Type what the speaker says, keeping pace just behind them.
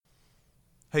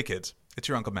Hey kids, it's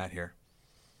your Uncle Matt here.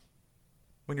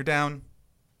 When you're down,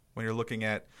 when you're looking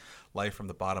at life from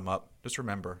the bottom up, just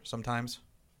remember, sometimes,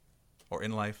 or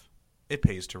in life, it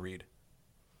pays to read.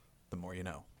 The more you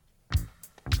know.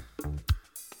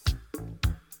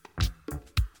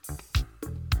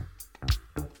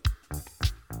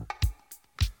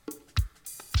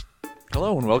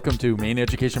 Hello and welcome to Maine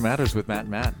Education Matters with Matt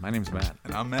and Matt. My name's Matt.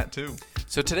 And I'm Matt too.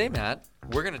 So today, Matt,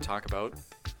 we're going to talk about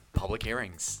public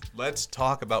hearings. Let's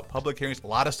talk about public hearings. A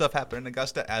lot of stuff happened in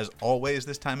Augusta, as always,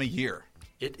 this time of year.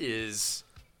 It is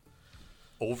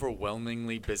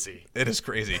overwhelmingly busy. It is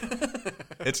crazy.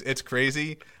 It's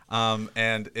crazy,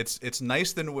 and it's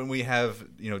nice than when we have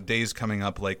days coming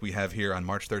up like we have here on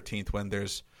March 13th when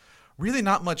there's really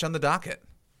not much on the docket.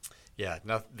 Yeah,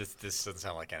 this doesn't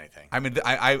sound like anything. I mean,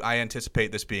 I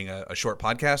anticipate this being a short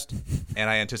podcast, and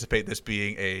I anticipate this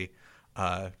being a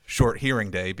short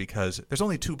hearing day because there's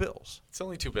only two bills. It's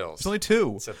only two bills. It's only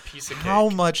two. It's a piece of cake. How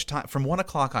much time, from 1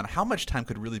 o'clock on, how much time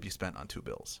could really be spent on two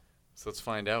bills? So let's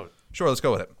find out. Sure, let's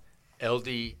go with it.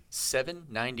 LD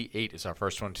 798 is our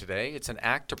first one today. It's an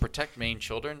act to protect Maine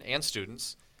children and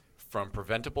students from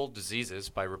preventable diseases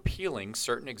by repealing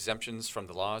certain exemptions from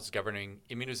the laws governing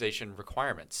immunization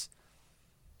requirements.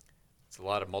 It's a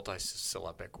lot of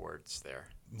multisyllabic words there.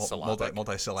 Multisyllabic.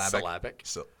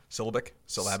 Syllabic.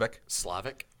 Syllabic.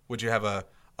 Slavic. Would you have a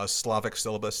Slavic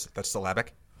syllabus that's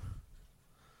syllabic?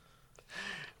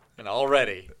 And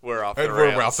already we're off the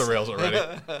rails. We're off the rails already.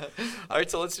 All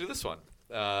right, so let's do this one.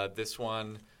 This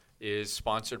one is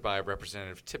sponsored by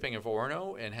Representative Tipping of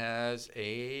Orono and has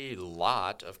a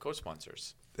lot of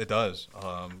co-sponsors. It does.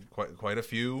 Quite a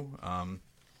few.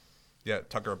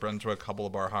 Tucker, Brunswick, Hubble,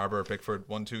 Bar Harbor, Bickford,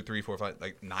 1, 2, 3, 4, 5,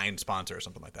 like 9 sponsors,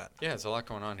 something like that. Yeah, there's a lot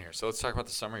going on here. So let's talk about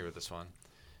the summary with this one.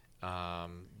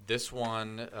 The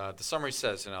summary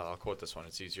says, and I'll quote this one,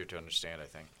 it's easier to understand, I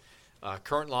think.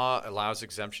 Current law allows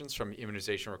exemptions from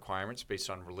immunization requirements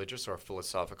based on religious or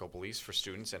philosophical beliefs for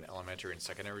students in elementary and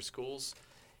secondary schools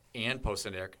and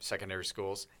post-secondary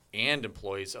schools and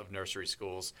employees of nursery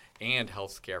schools and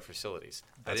healthcare facilities.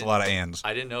 That's a lot of ands.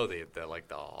 I didn't know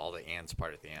all the ands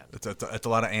part at the end. It's a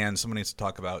lot of ands. Someone needs to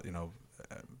talk about,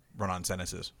 run-on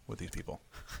sentences with these people.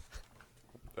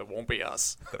 That won't be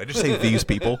us. Did I just say these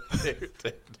people? You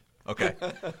did. Okay. I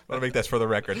want to make that for the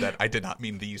record that I did not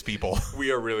mean these people.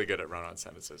 We are really good at run-on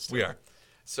sentences, too. We are.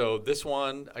 So this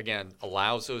one, again,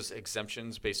 allows those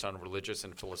exemptions based on religious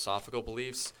and philosophical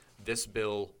beliefs. This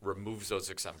bill removes those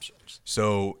exemptions.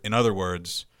 So, in other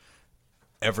words,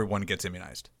 everyone gets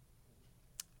immunized.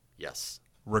 Yes.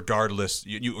 Regardless,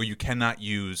 you cannot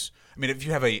use. I mean, if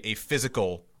you have a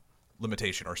physical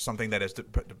limitation or something that is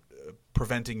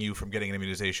preventing you from getting an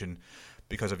immunization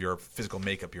because of your physical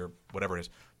makeup, your whatever it is,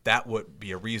 that would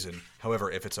be a reason. However,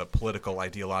 if it's a political,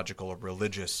 ideological, or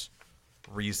religious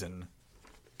reason,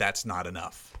 that's not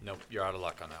enough. Nope, you're out of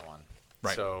luck on that one.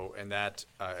 Right. So, and that,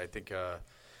 I think,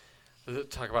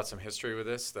 talk about some history with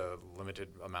this. The limited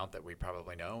amount that we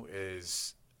probably know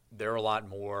is there are a lot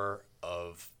more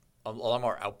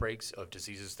outbreaks of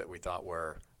diseases that we thought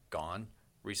were gone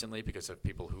recently because of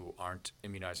people who aren't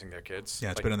immunizing their kids. Yeah,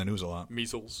 it's been in the news a lot.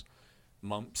 Measles,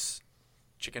 mumps,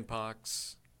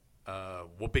 chickenpox,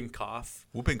 whooping cough.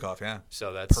 Whooping cough, yeah.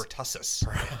 So that's pertussis.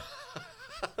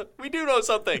 We do know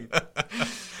something.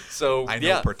 So I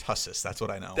know pertussis. That's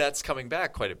what I know. That's coming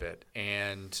back quite a bit,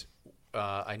 and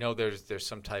I know there's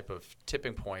some type of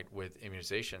tipping point with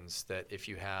immunizations that if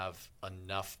you have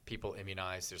enough people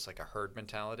immunized, there's like a herd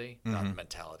mentality. Mm-hmm. Not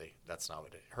mentality. That's not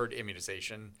what it is. Herd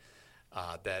immunization.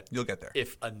 That you'll get there.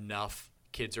 If enough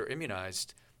kids are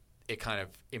immunized, it kind of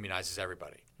immunizes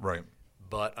everybody. Right.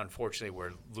 But unfortunately,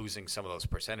 we're losing some of those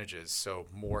percentages. So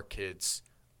more kids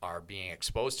are being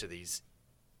exposed to these.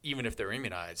 Even if they're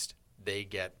immunized, they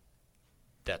get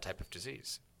that type of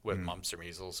disease with mumps or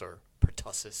measles or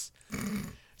pertussis.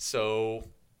 So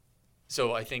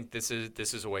I think this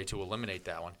is a way to eliminate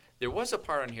that one. There was a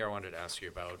part on here I wanted to ask you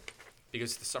about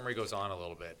because the summary goes on a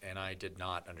little bit, and I did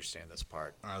not understand this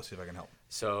part. All right, let's see if I can help.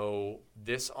 So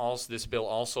this bill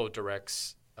also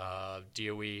directs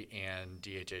DOE and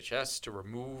DHHS to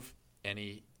remove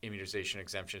any immunization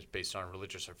exemptions based on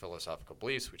religious or philosophical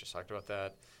beliefs. We just talked about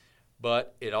that.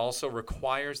 But it also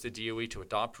requires the DOE to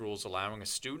adopt rules allowing a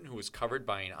student who is covered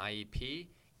by an IEP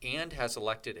and has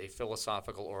elected a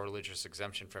philosophical or religious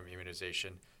exemption from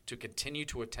immunization to continue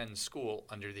to attend school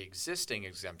under the existing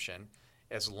exemption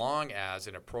as long as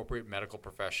an appropriate medical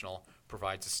professional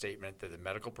provides a statement that the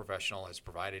medical professional has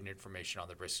provided information on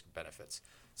the risks and benefits.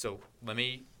 So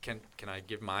can I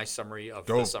give my summary of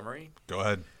the summary? Go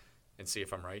ahead. And see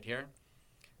if I'm right here.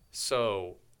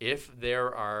 So if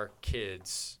there are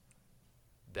kids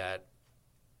that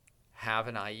have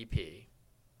an IEP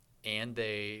and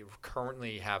they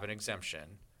currently have an exemption,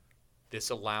 this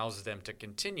allows them to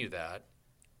continue that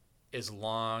as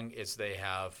long as they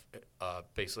have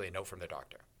basically a note from their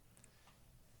doctor.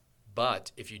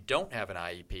 But if you don't have an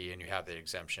IEP and you have the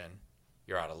exemption,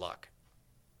 you're out of luck.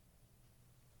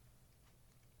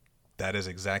 That is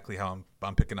exactly how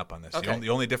I'm picking up on this. Okay.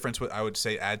 The only difference I would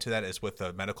say add to that is with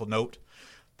the medical note.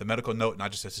 The medical note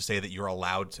not just has to say that you're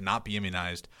allowed to not be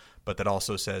immunized, but that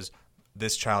also says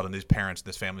this child and these parents,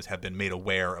 this families have been made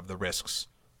aware of the risks,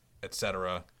 et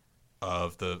cetera,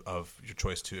 of your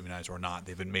choice to immunize or not.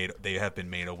 They have been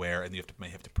made aware, and you may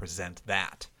have to present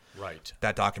that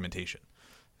documentation.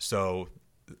 So,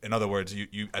 in other words,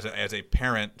 you as a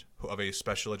parent of a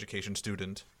special education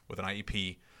student with an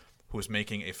IEP who is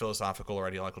making a philosophical or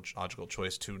ideological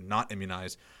choice to not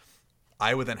immunize,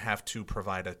 I would then have to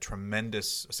provide a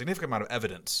significant amount of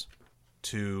evidence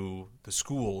to the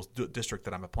school district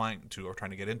that I'm applying to or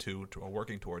trying to get into or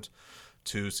working towards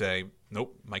to say,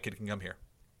 nope, my kid can come here.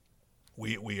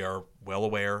 We are well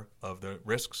aware of the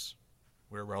risks.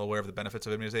 We're well aware of the benefits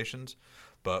of immunizations,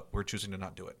 but we're choosing to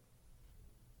not do it.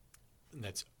 And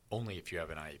that's only if you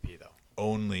have an IEP, though.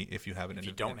 Only if you have an. If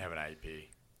you don't have an IEP,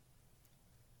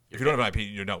 if you don't have an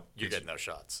IEP, you're getting no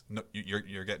shots. No,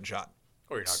 you're getting shot.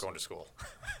 Or you're not going to school.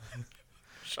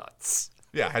 Shots.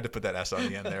 Yeah, I had to put that S on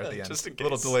the end there at the end. Just in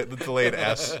case. Little delayed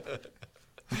S.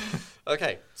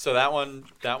 Okay, so that one,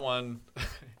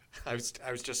 I was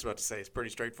just about to say it's pretty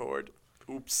straightforward.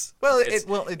 Oops. Well,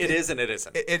 it is and it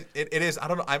isn't. It is. I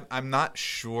don't know. I'm not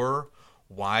sure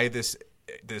why this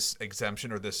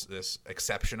exemption or this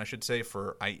exception, I should say,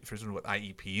 for what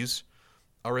IEPs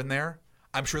are in there.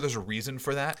 I'm sure there's a reason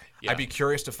for that. Yeah. I'd be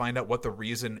curious to find out what the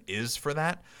reason is for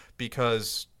that,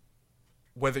 because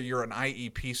whether you're an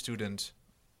IEP student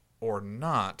or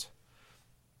not,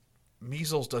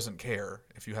 measles doesn't care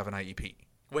if you have an IEP.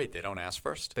 Wait, they don't ask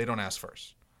first? They don't ask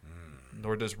first.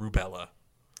 Nor does rubella.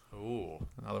 Ooh.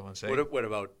 Another one say. What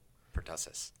about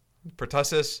pertussis?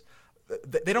 Pertussis,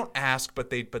 they don't ask, but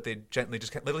they gently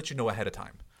they let you know ahead of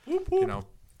time. Whoop, whoop. You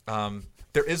know,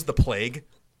 there is the plague.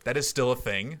 That is still a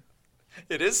thing.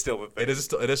 It is still a thing. It is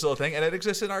still a thing, and it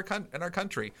exists in our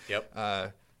country.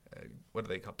 Yep. What do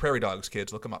they call prairie dogs?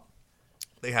 Kids, look them up.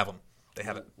 They have them. They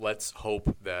have it. Let's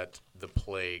hope that the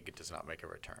plague does not make a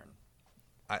return.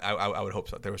 I would hope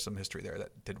so. There was some history there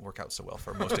that didn't work out so well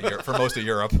for most of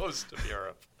Europe. Most of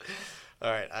Europe.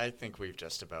 All right, I think we've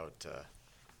just about.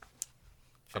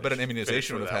 I bet an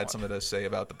immunization would have had something to say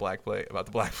about the Black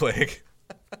Plague.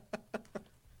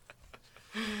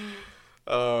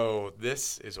 Oh,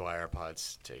 this is why our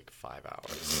pods take 5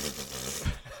 hours.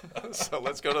 So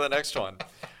let's go to the next one.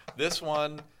 This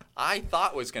one I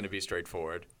thought was going to be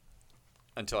straightforward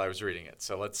until I was reading it.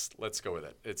 So let's go with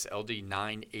it. It's LD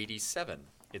 987.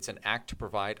 It's an act to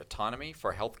provide autonomy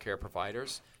for healthcare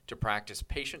providers to practice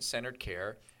patient-centered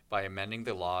care by amending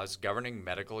the laws governing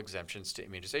medical exemptions to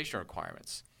immunization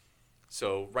requirements.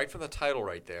 So right from the title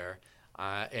right there,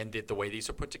 and the way these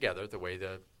are put together, the way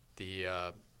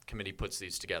the committee puts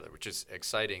these together, which is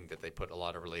exciting that they put a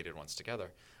lot of related ones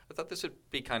together. I thought this would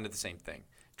be kind of the same thing,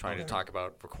 trying to talk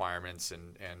about requirements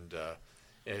and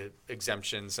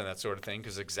exemptions and that sort of thing,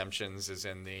 because exemptions is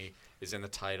in the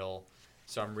title.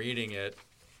 So I'm reading it.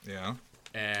 Yeah.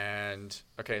 And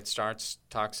okay, it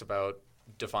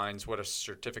defines what a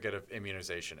certificate of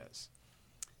immunization is.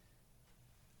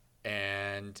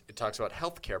 And it talks about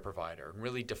healthcare provider and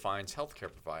really defines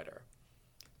healthcare provider.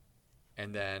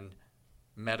 And then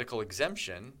medical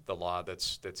exemption, the law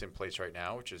that's in place right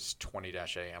now, which is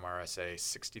 20-A MRSA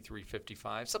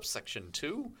 6355, subsection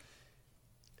 2.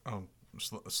 Oh,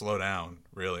 slow down,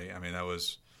 really. I mean, that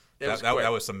was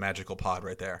some magical pod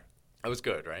right there. That was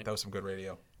good, right? That was some good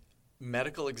radio.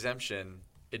 Medical exemption,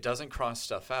 it doesn't cross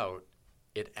stuff out,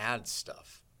 it adds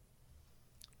stuff.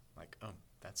 Like, oh,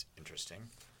 that's interesting.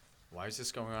 Why is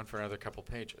this going on for another couple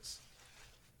pages?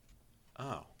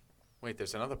 Oh, wait,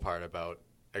 there's another part about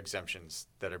exemptions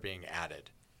that are being added.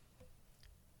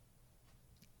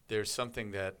 There's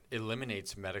something that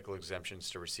eliminates medical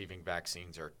exemptions to receiving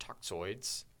vaccines or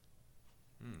toxoids.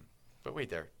 But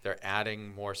wait, they're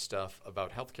adding more stuff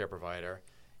about healthcare provider.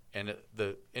 And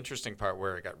the interesting part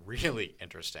where it got really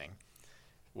interesting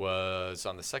was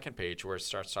on the second page, where it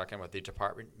starts talking about the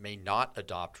department may not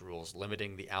adopt rules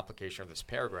limiting the application of this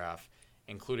paragraph,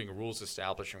 including rules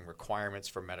establishing requirements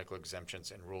for medical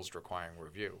exemptions and rules requiring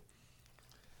review.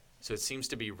 So it seems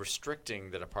to be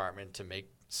restricting the department to make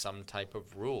some type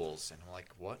of rules. And I'm like,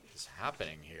 what is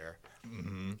happening here?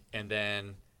 Mm-hmm. And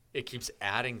then it keeps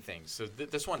adding things. So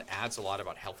this one adds a lot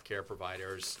about healthcare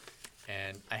providers.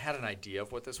 And I had an idea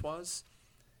of what this was.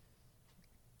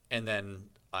 And then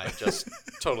I just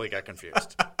totally got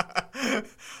confused.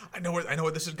 I know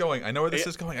where this is going. I know where this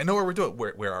is going. I know where we're doing.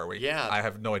 Where are we? Yeah. I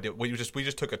have no idea. We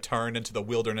just took a turn into the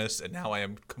wilderness, and now I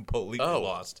am completely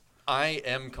lost.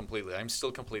 I'm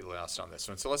still completely lost on this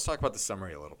one. So let's talk about the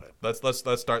summary a little bit.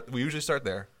 Let's start. We usually start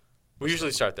there. We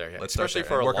usually start there, yeah. Let's start Especially there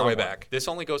for and a work our long way one. back. This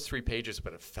only goes 3 pages,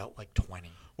 but it felt like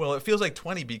 20. Well, it feels like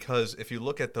 20 because if you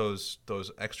look at those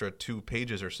extra 2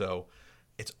 pages or so,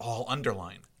 it's all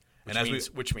underlined.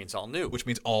 Which means all new. Which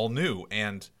means all new.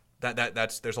 And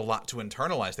that's there's a lot to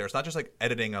internalize there. It's not just like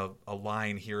editing a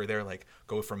line here or there, like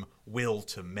go from will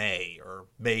to may or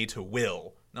may to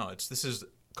will. No, this is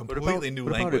completely new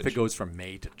language. What about if it goes from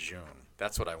May to June?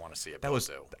 That's what I want to see it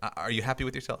do. Are you happy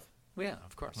with yourself? Well, yeah,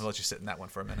 of course. I'll let you sit in that one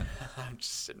for a minute. I'm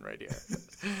just sitting right here.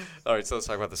 All right, so let's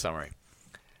talk about the summary.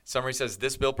 Summary says,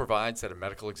 this bill provides that a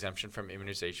medical exemption from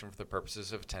immunization for the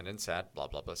purposes of attendance at blah,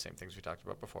 blah, blah, same things we talked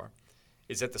about before,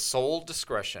 is at the sole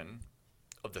discretion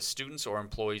of the student's or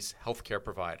employee's healthcare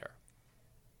provider.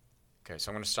 Okay,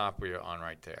 so I'm going to stop where you're on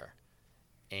right there.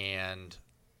 And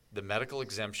the medical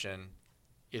exemption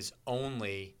is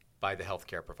only by the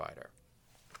healthcare provider.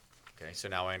 Okay, so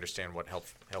now I understand what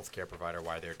healthcare provider,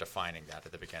 why they're defining that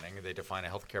at the beginning. They define a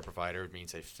healthcare provider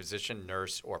means a physician,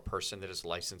 nurse, or person that is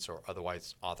licensed or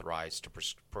otherwise authorized to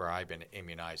prescribe an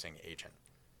immunizing agent.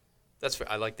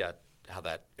 I like that, how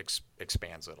that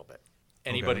expands a little bit.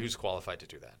 Anybody who's qualified to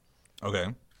do that. Okay.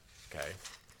 Okay.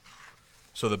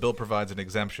 So the bill provides an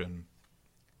exemption.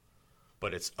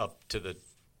 But it's up to the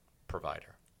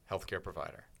provider, healthcare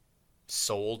provider.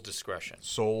 Sole discretion.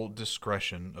 Sole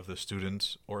discretion of the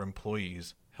student's or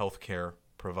employee's healthcare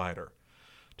provider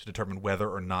to determine whether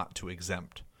or not to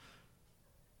exempt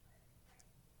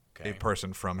a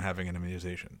person from having an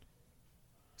immunization.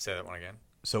 Say that one again.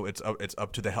 So it's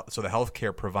up to the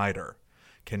healthcare provider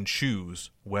can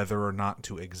choose whether or not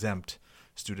to exempt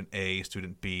student A,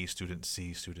 student B, student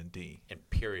C, student D. And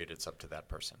period, it's up to that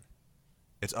person.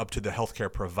 It's up to the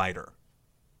healthcare provider.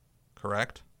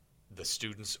 Correct? The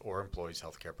student's or employee's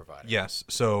healthcare provider. Yes.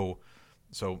 So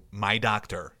my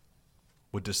doctor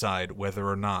would decide whether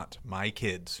or not my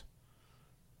kids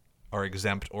are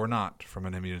exempt or not from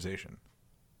an immunization.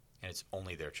 And it's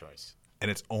only their choice.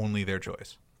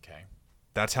 Okay.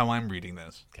 That's how I'm reading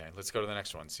this. Okay, let's go to the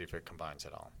next one, see if it combines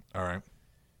at all. All right.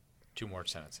 2 more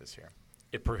sentences here.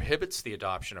 It prohibits the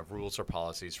adoption of rules or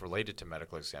policies related to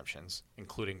medical exemptions,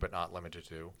 including but not limited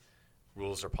to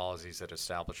rules or policies that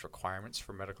establish requirements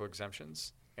for medical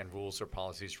exemptions, and rules or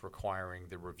policies requiring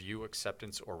the review,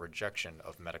 acceptance, or rejection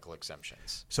of medical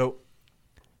exemptions. So,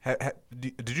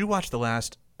 did you watch the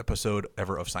last episode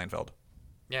ever of Seinfeld?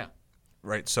 Yeah.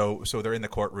 Right. So they're in the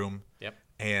courtroom. Yep.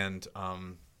 And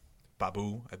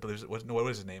Babu, I believe, what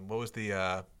was his name? What was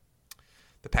the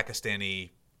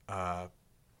Pakistani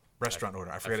restaurant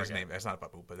owner? I forget his name. It's not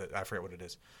Babu, but I forget what it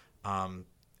is.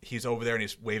 He's over there and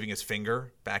he's waving his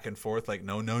finger back and forth like,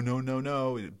 no,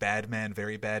 bad man,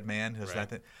 very bad man.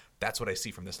 Right. That's what I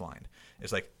see from this line.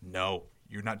 It's like, no,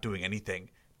 you're not doing anything.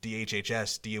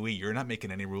 DHHS, DOE, you're not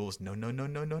making any rules. No.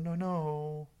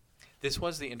 This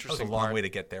was the That was interesting a long part. way to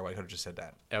get there. I could have just said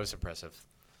that. That was impressive.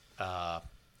 Now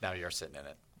you're sitting in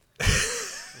it.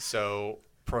 So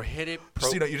you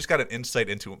just got an insight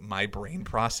into my brain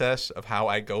process of how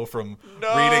I go from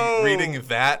No! reading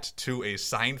that to a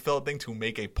Seinfeld thing to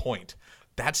make a point.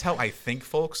 That's how I think,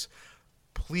 folks.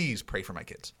 Please pray for my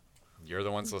kids. You're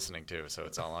the ones listening too, so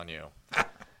it's all on you.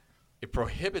 It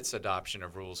prohibits adoption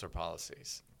of rules or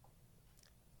policies.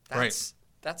 That's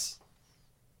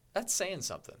saying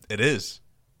something. It is.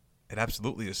 It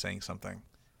absolutely is saying something.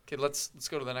 Okay, let's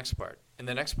go to the next part. And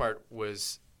the next part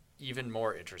was even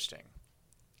more interesting,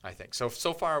 I think. So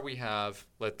far we have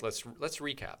let's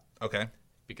recap. Okay.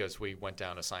 Because we went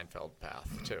down a Seinfeld path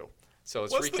too. So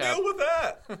let's What's recap. the deal with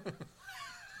that?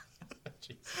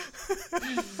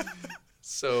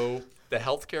 So the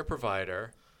healthcare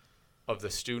provider of the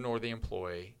student or the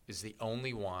employee is the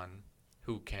only one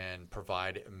who can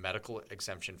provide a medical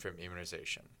exemption from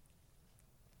immunization.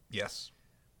 Yes.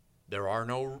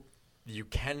 You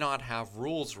cannot have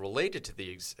rules related to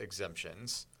the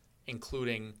exemptions,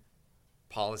 including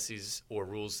policies or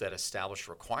rules that establish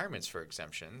requirements for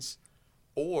exemptions,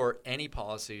 or any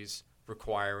policies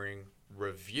requiring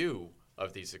review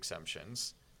of these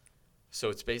exemptions. So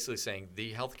it's basically saying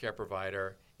the healthcare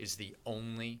provider is the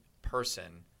only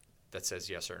person that says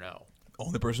yes or no.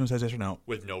 Only person who says yes or no.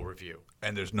 With no review.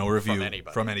 And there's no review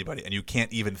From anybody. And you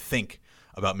can't even think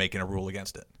about making a rule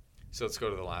against it. So let's go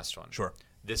to the last one. Sure.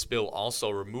 This bill also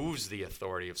removes the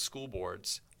authority of school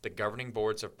boards, the governing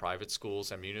boards of private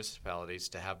schools and municipalities,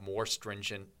 to have more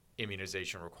stringent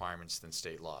immunization requirements than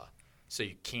state law. So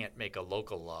you can't make a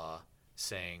local law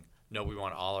saying, no, we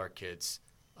want all our kids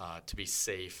to be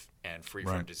safe and free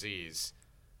from Right. disease.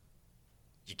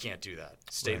 You can't do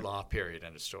that. State Right. law, period,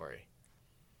 end of story.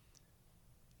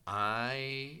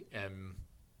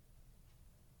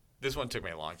 This one took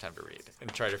me a long time to read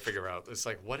and try to figure out. It's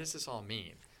like, what does this all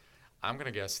mean? I'm going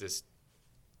to guess this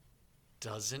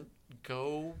doesn't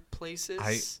go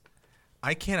places.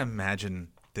 I can't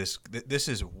imagine this. This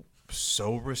is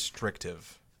so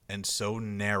restrictive and so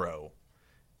narrow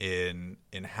in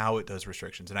how it does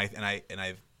restrictions. And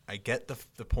I get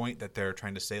the point that they're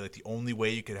trying to say, like, the only way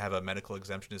you could have a medical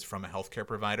exemption is from a healthcare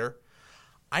provider.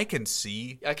 I can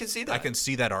see I can see that. I can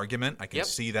see that argument. I can Yep.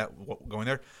 see that going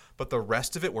there. But the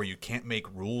rest of it, where you can't make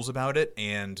rules about it,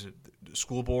 and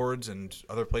school boards and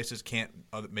other places can't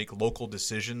make local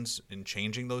decisions in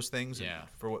changing those things Yeah.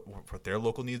 for what their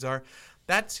local needs are,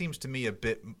 that seems to me a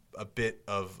bit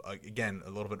of, again, a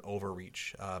little bit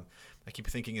overreach. I keep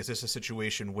thinking, is this a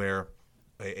situation where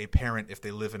a parent, if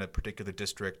they live in a particular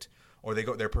district, or they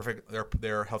go their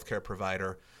healthcare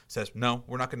provider says, no,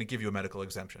 we're not going to give you a medical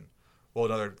exemption. Well,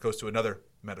 another goes to another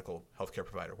medical healthcare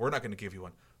provider. We're not going to give you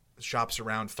one. Shops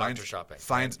around, finds a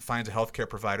healthcare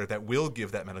provider that will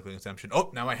give that medical exemption. Oh,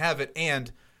 now I have it,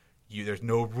 and there's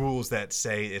no rules that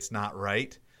say it's not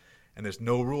right, and there's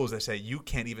no rules that say you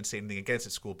can't even say anything against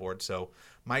the school board. So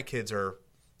my kids are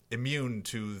immune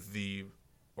to the.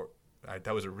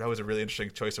 That was a really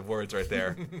interesting choice of words right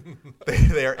there.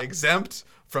 they are exempt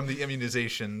from the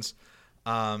immunizations,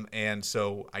 and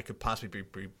so I could possibly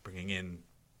be bringing in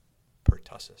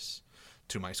pertussis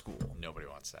to my school. Nobody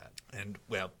wants that. And,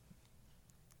 well,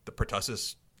 the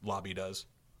pertussis lobby does.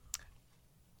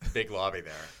 Big lobby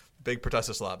there. Big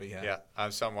pertussis lobby, yeah. Yeah.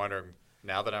 So I'm wondering,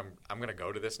 now that I'm going to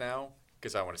go to this now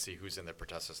because I want to see who's in the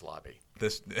pertussis lobby. They'll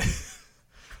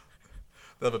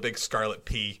have a big scarlet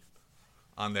P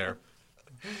on there.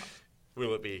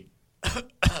 Will it be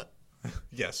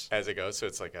Yes. as it goes? So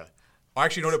it's like a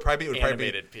Actually, no, it would probably be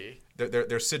animated P.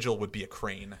 their sigil would be a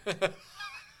crane.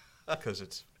 Because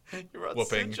it's You brought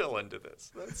whooping. sigil into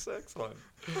this. That's excellent.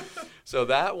 So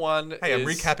that one Hey, I'm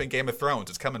is, recapping Game of Thrones.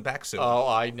 It's coming back soon. Oh,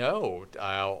 I know.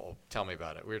 Tell me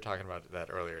about it. We were talking about that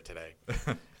earlier today.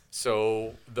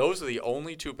 So those are the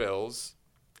only two bills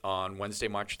on Wednesday,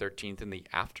 March 13th in the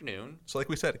afternoon. So like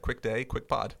we said, quick day, quick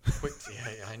pod.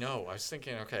 Yeah, I know. I was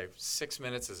thinking, okay, 6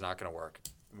 minutes is not going to work.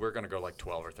 We're going to go like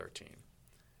 12 or 13.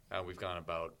 We've gone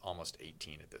about almost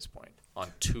 18 at this point on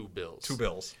two bills. Two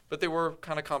bills. But they were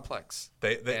kind of complex.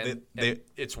 And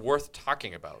it's worth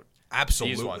talking about.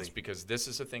 absolutely. These ones, because this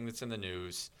is a thing that's in the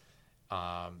news.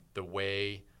 The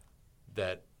way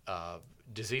that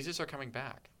diseases are coming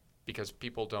back because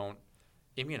people don't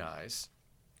immunize.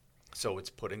 So it's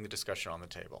putting the discussion on the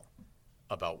table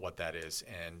about what that is,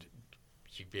 and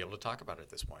you'd be able to talk about it at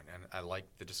this point. And I like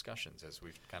the discussions, as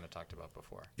we've kind of talked about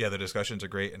before. Yeah, the discussions are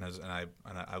great, and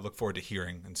I look forward to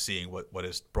hearing and seeing what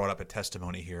is brought up at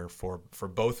testimony here for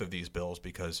both of these bills,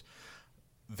 because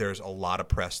there's a lot of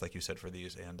press, like you said, for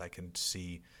these, and I can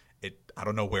see it. I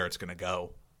don't know where it's going to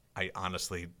go. I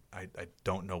honestly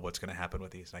don't know what's going to happen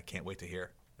with these, and I can't wait to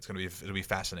hear. It'll be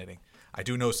fascinating. I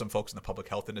do know some folks in the public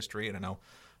health industry, and I know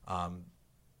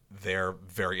they're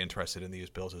very interested in these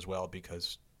bills as well,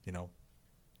 because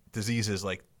diseases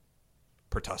like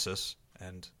pertussis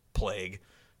and plague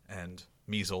and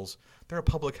measles, they're a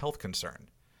public health concern.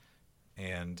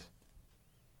 And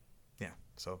yeah,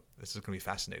 so this is going to be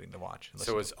fascinating to watch.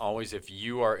 So as always, if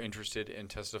you are interested in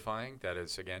testifying, that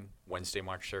is, again, Wednesday,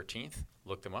 March 13th.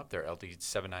 Look them up. They're LD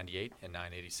 798 and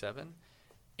 987.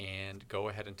 And go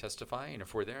ahead and testify. And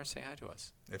if we're there, say hi to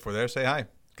us. If we're there, say hi.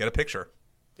 Get a picture.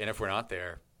 And if we're not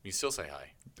there, you still say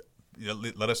hi.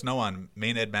 Let us know on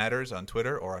Maine Ed Matters on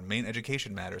Twitter or on Maine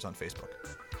Education Matters on Facebook.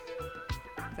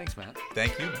 Thanks, Matt.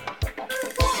 Thank you, Matt.